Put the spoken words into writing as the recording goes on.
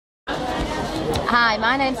Hi,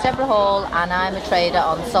 my name's Deborah Hall and I'm a trader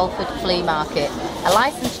on Salford Flea Market. A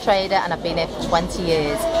licensed trader, and I've been here for 20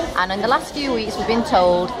 years. And in the last few weeks we've been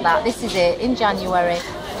told that this is it, in January,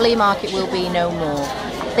 flea market will be no more.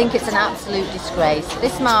 I think it's an absolute disgrace.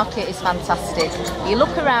 This market is fantastic. You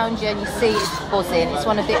look around you and you see it's buzzing. It's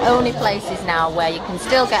one of the only places now where you can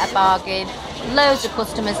still get a bargain. Loads of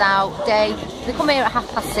customers out day. They come here at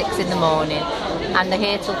 6:30 in the morning and they're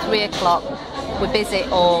here till 3 o'clock. We're busy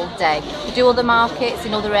all day. We do other markets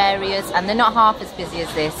in other areas and they're not half as busy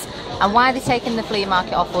as this. And why they're taking the flea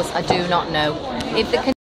market off us, I do not know. If they can